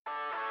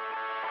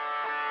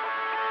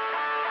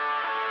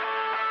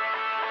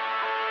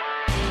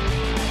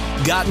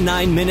Got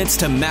 9 minutes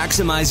to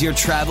maximize your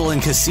travel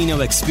and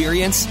casino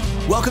experience?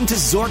 Welcome to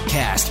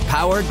Zorkcast,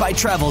 powered by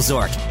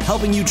TravelZork,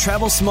 helping you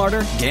travel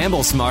smarter,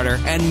 gamble smarter,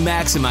 and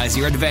maximize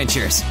your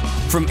adventures.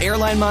 From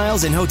airline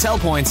miles and hotel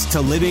points to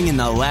living in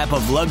the lap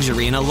of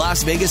luxury in a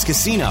Las Vegas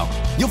casino,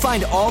 you'll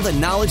find all the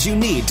knowledge you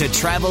need to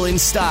travel in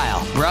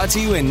style, brought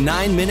to you in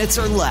 9 minutes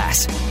or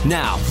less.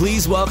 Now,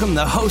 please welcome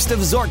the host of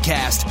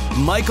Zorkcast,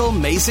 Michael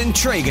Mason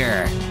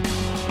Traeger.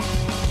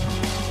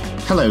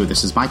 Hello,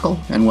 this is Michael,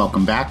 and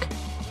welcome back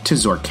to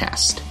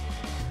Zorkcast.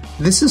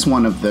 This is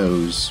one of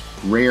those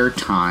rare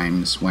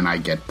times when I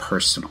get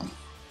personal.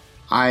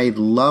 I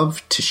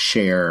love to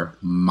share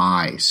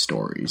my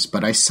stories,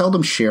 but I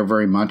seldom share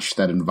very much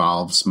that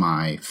involves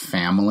my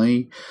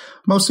family,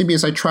 mostly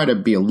because I try to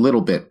be a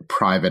little bit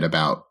private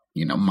about,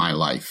 my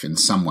life in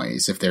some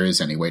ways, if there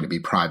is any way to be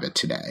private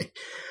today.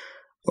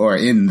 Or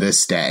in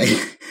this day.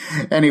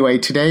 Anyway,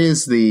 today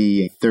is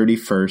the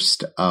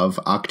 31st of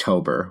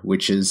October,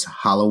 which is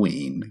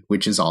Halloween,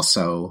 which is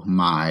also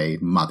my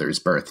mother's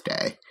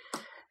birthday.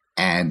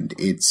 And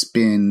it's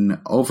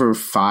been over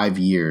 5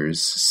 years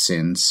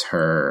since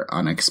her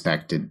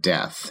unexpected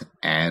death.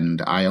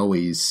 And I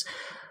always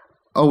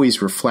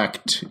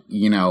reflect,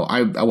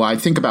 I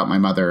think about my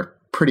mother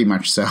pretty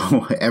much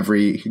so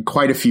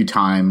quite a few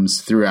times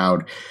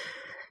throughout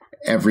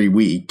every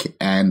week,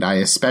 and I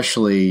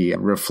especially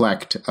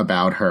reflect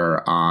about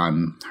her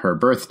on her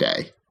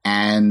birthday.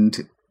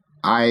 And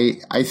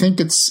I think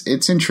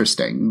it's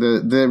interesting.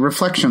 The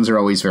reflections are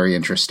always very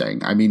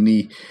interesting. I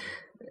mean,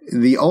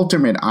 the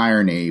ultimate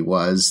irony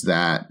was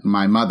that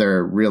my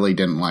mother really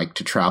didn't like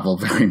to travel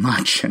very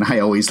much, and I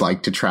always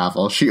liked to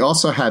travel. She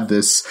also had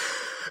this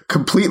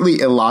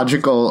completely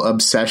illogical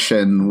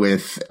obsession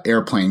with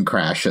airplane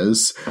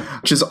crashes,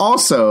 which is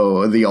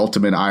also the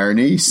ultimate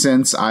irony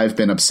since I've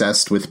been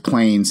obsessed with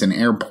planes and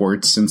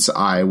airports since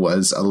I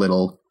was a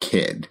little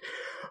kid.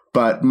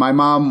 But my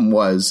mom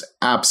was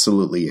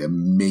absolutely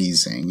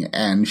amazing,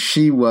 and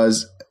she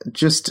was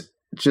just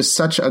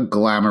such a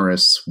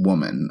glamorous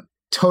woman,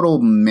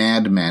 total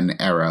Mad Men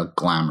era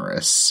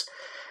glamorous.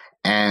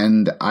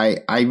 And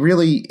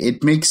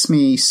it makes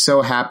me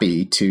so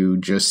happy to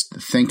just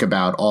think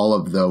about all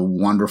of the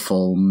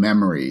wonderful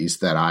memories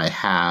that I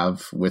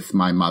have with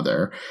my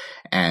mother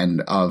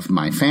and of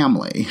my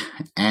family.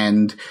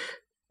 And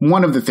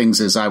one of the things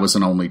is I was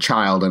an only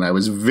child, and I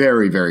was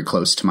very, very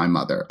close to my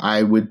mother.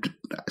 I would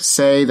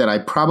say that I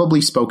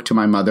probably spoke to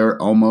my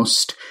mother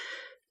almost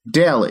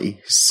daily.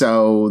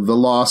 So the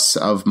loss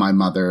of my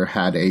mother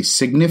had a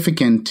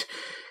significant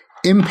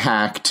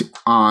impact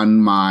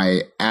on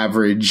my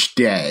average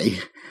day.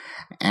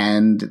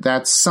 And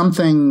that's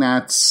something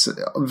that's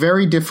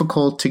very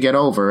difficult to get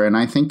over. And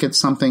I think it's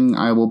something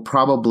I will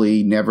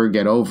probably never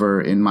get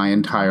over in my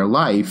entire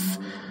life.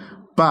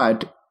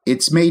 But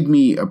it's made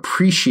me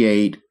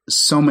appreciate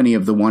so many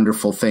of the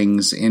wonderful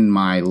things in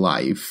my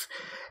life,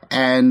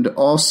 and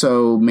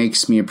also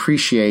makes me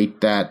appreciate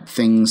that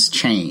things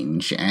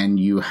change and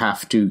you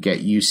have to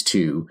get used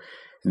to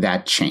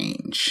that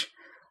change.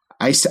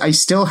 I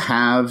still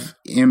have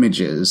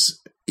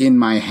images in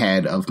my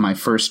head of my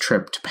first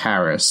trip to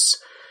Paris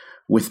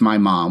with my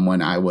mom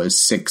when I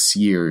was 6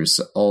 years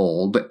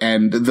old.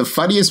 And the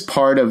funniest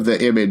part of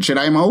the image, and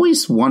I'm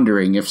always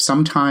wondering if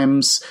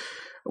sometimes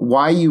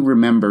why you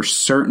remember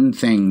certain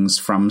things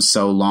from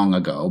so long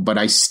ago, but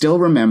I still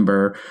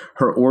remember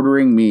her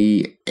ordering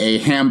me a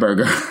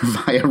hamburger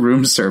via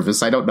room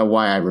service. I don't know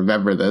why I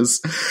remember this.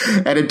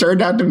 And it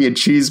turned out to be a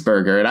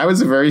cheeseburger. And I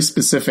was a very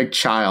specific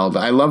child.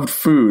 I loved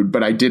food,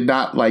 but I did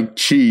not like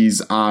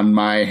cheese on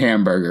my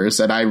hamburgers.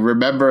 And I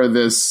remember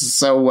this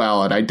so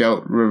well, and I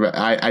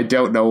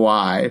don't know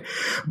why.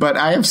 But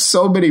I have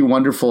so many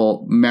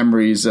wonderful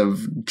memories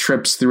of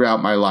trips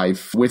throughout my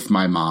life with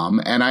my mom.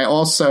 And I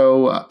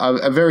also,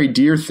 a very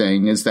dear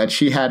thing is that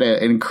she had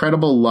an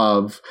incredible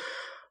love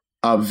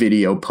of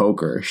video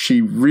poker.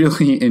 She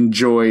really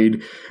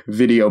enjoyed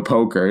video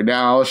poker.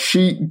 Now,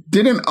 she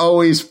didn't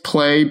always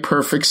play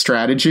perfect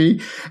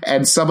strategy,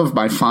 and some of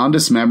my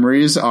fondest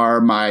memories are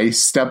my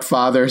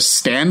stepfather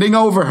standing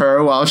over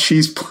her while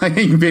she's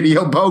playing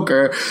video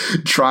poker,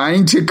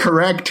 trying to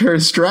correct her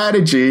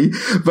strategy.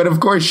 But of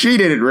course, she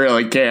didn't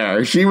really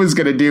care. She was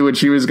going to do what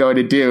she was going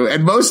to do.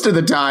 And most of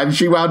the time,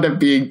 she wound up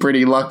being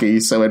pretty lucky,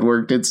 so it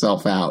worked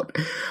itself out.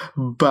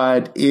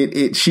 But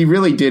she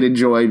really did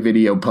enjoy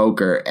video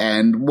poker.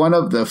 And one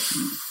of the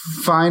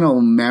final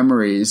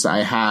memories I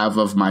have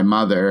of my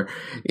mother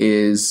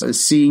is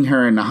seeing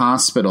her in the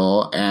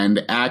hospital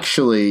and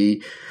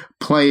actually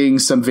playing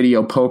some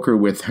video poker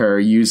with her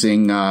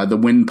using the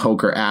Win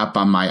Poker app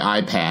on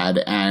my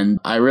iPad. And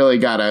I really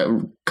got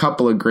a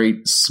couple of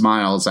great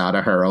smiles out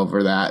of her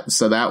over that.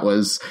 So that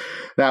was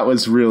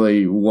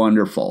really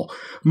wonderful.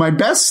 My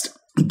best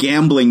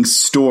gambling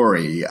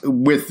story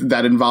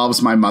that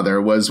involves my mother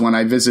was when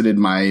I visited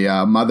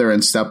my mother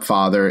and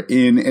stepfather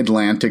in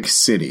Atlantic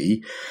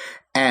City,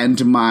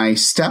 and my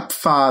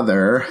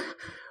stepfather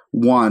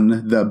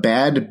won the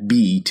bad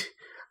beat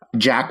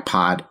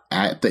jackpot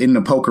in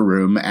the poker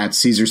room at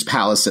Caesars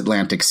Palace,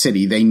 Atlantic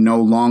City. They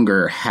no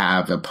longer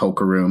have a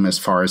poker room, as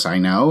far as I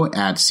know,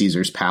 at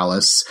Caesars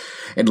Palace,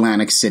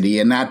 Atlantic City.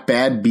 And that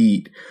bad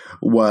beat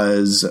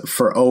was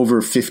for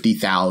over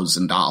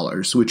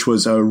 $50,000, which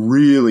was a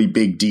really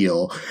big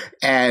deal.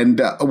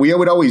 And we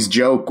would always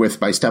joke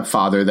with my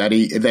stepfather that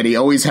he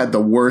always had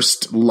the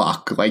worst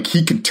luck. Like,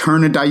 he could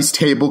turn a dice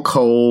table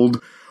cold,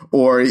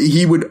 or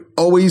he would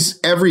always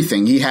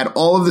everything. He had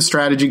all of the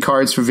strategy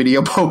cards for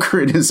video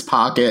poker in his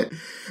pocket.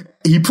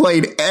 He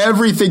played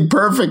everything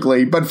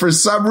perfectly, but for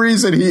some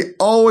reason he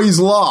always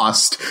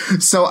lost.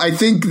 So I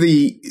think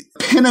the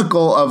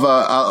pinnacle of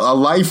a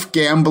life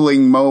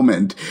gambling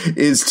moment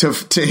is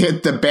to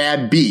hit the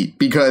bad beat,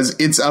 because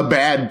it's a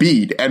bad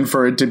beat, and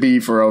for it to be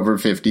for over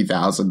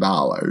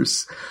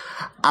 $50,000.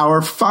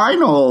 Our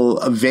final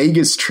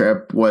Vegas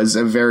trip was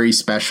a very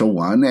special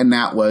one, and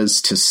that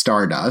was to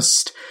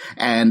Stardust.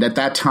 And at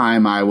that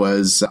time I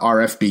was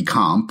RFB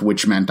comp,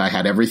 which meant I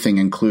had everything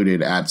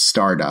included at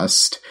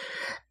Stardust.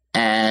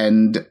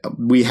 And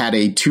we had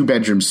a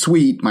 2-bedroom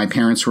suite. My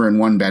parents were in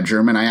 1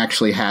 bedroom, and I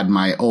actually had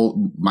my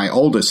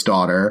oldest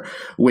daughter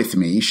with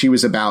me. She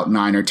was about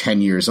 9 or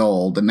 10 years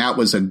old, and that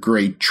was a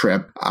great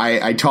trip.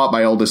 I taught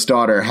my oldest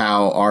daughter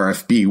how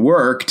RFB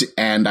worked,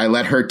 and I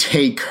let her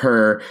take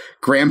her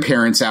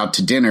grandparents out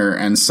to dinner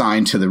and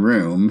sign to the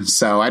room.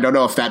 So I don't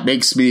know if that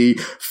makes me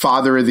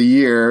Father of the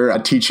Year,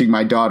 teaching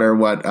my daughter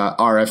what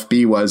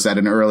RFB was at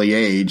an early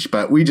age,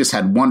 but we just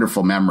had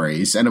wonderful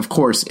memories. And of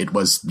course, it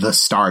was the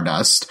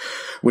Stardust,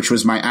 which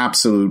was my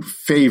absolute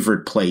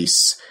favorite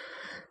place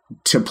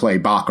to play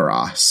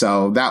Baccarat.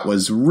 So that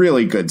was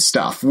really good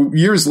stuff.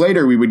 Years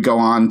later, we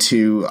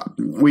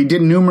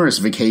did numerous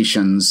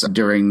vacations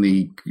during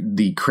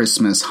the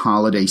Christmas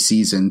holiday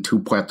season to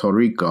Puerto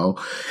Rico.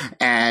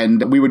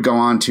 And we would go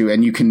on to,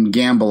 and you can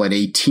gamble at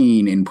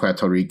 18 in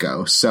Puerto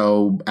Rico.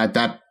 So at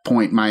that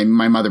point, my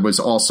mother was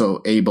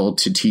also able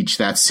to teach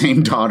that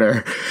same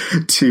daughter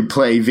to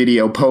play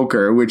video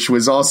poker, which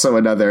was also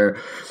another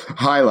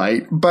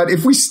highlight. But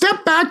if we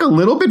step back a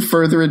little bit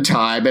further in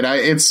time, and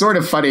it's sort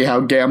of funny how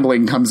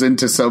gambling comes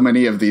into so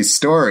many of these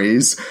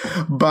stories,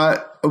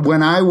 but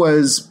when I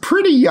was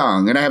pretty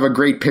young, and I have a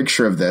great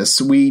picture of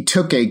this, we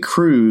took a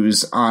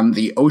cruise on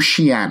the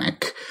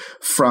Oceanic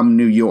from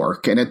New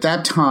York. And at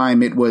that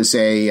time, it was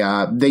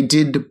they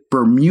did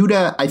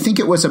Bermuda. I think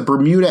it was a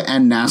Bermuda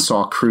and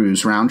Nassau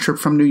cruise round trip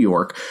from New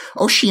York.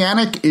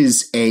 Oceanic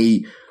is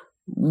a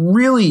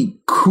really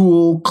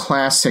cool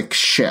classic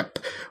ship.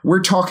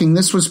 We're talking,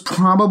 this was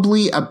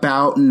probably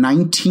about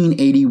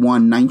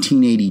 1981,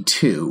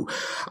 1982.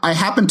 I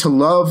happen to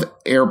love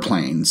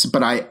airplanes,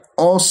 but I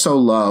also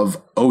love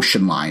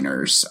ocean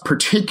liners,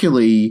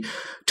 particularly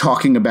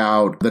talking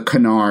about the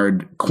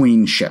Cunard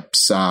Queen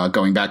ships,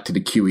 going back to the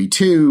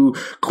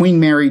QE2, Queen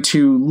Mary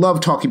 2,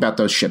 love talking about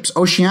those ships.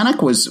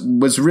 Oceanic was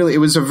really, it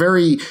was a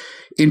very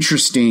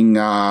interesting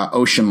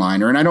ocean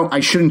liner, and I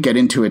shouldn't get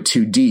into it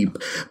too deep,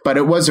 but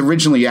it was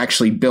originally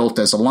actually built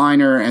as a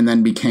liner and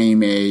then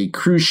became a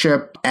cruise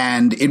ship,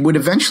 and it would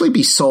eventually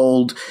be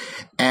sold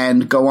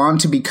and go on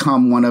to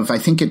become one of, I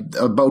think,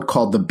 a boat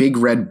called the Big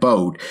Red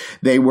Boat.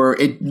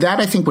 That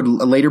I think would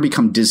later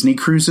become Disney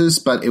Cruises,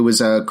 but it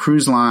was a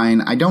cruise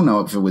line. I don't know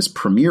if it was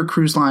Premier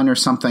Cruise Line or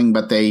something,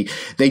 but they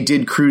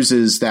did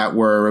cruises that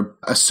were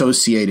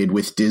associated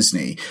with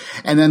Disney.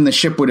 And then the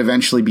ship would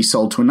eventually be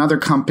sold to another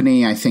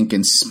company, I think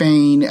in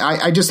Spain.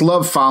 I just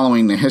love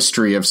following the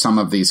history of some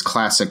of these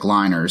classic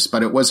liners,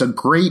 but it was a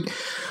great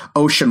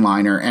ocean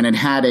liner, and it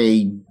had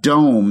a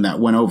dome that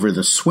went over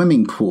the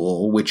swimming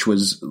pool, which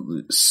was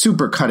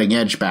super cutting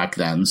edge back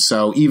then.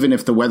 So even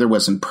if the weather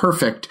wasn't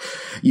perfect,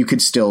 you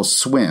could still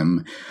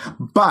swim.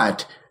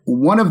 But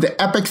one of the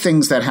epic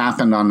things that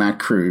happened on that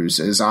cruise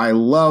is I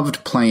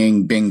loved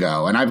playing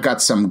bingo, and I've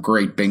got some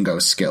great bingo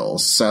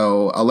skills.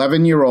 So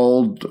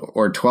 11-year-old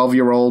or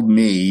 12-year-old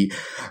me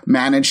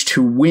managed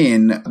to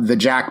win the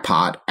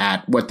jackpot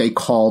at what they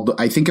called,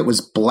 I think it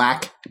was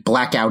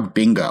blackout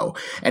bingo.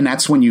 And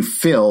that's when you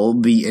fill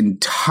the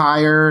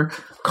entire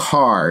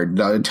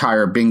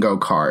bingo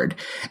card.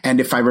 And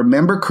if I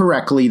remember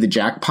correctly, the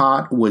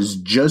jackpot was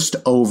just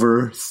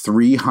over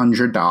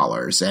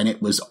 $300, and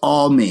it was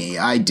all me.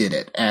 I did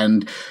it.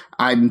 And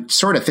I'm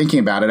sort of thinking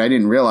about it. I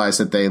didn't realize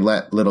that they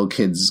let little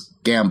kids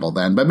gamble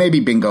then, but maybe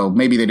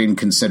they didn't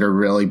consider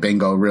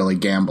bingo really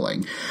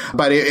gambling.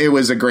 But it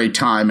was a great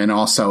time, and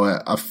also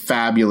a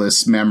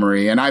fabulous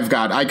memory. And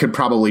I could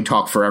probably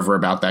talk forever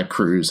about that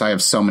cruise. I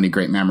have so many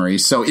great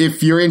memories. So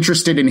if you're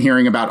interested in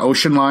hearing about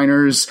ocean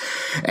liners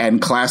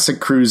and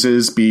classic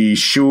cruises, be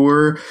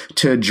sure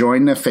to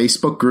join the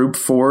Facebook group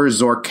for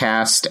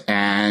Zorkcast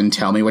and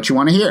tell me what you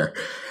want to hear.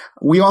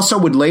 We also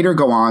would later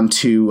go on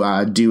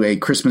to do a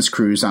Christmas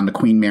cruise on the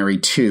Queen Mary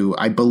 2.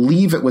 I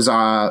believe it was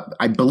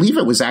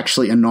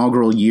actually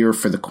inaugural year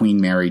for the Queen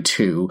Mary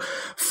 2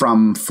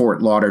 from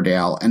Fort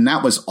Lauderdale, and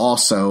that was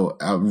also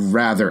a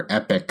rather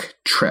epic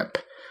trip.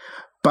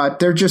 But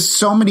there are just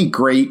so many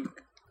great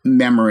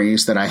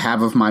memories that I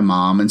have of my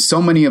mom, and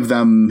so many of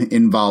them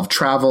involve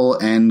travel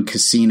and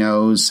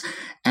casinos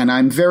And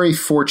I'm very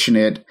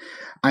fortunate.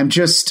 I'm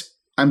just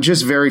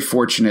very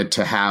fortunate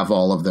to have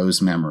all of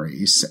those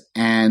memories.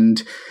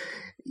 And,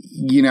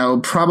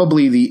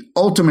 probably the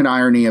ultimate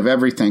irony of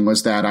everything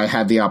was that I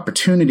had the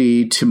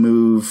opportunity to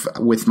move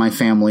with my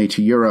family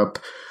to Europe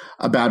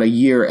about a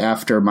year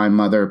after my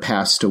mother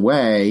passed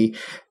away.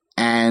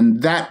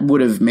 And that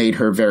would have made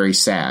her very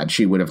sad.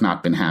 She would have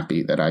not been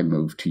happy that I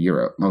moved to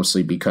Europe,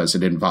 mostly because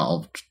it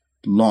involved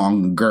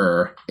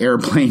longer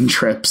airplane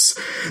trips.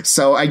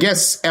 So I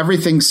guess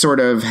everything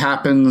sort of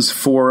happens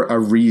for a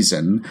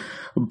reason.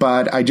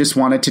 But I just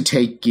wanted to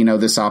take,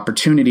 this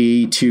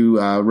opportunity to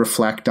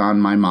reflect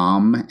on my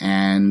mom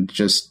and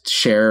just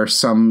share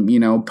some,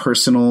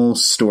 personal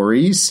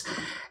stories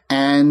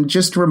and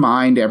just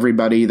remind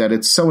everybody that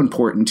it's so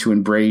important to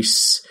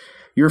embrace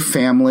your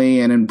family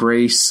and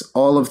embrace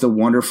all of the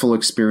wonderful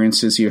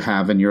experiences you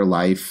have in your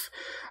life.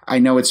 I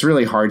know it's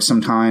really hard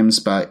sometimes,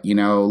 but,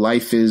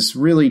 life is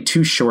really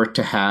too short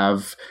to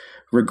have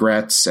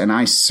regrets. And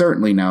I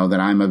certainly know that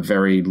I'm a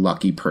very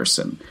lucky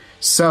person.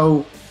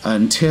 So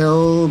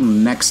until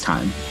next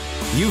time.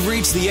 You've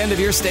reached the end of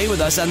your stay with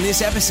us on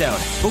this episode,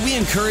 but we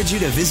encourage you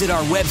to visit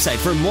our website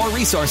for more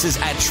resources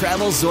at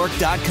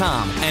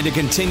TravelZork.com and to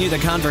continue the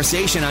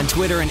conversation on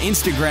Twitter and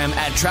Instagram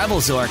at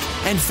TravelZork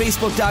and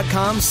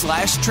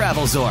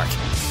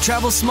Facebook.com/TravelZork.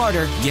 Travel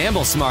smarter,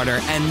 gamble smarter,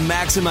 and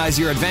maximize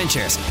your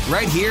adventures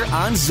right here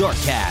on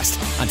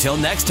Zorkcast. Until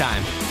next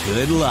time,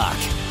 good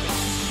luck.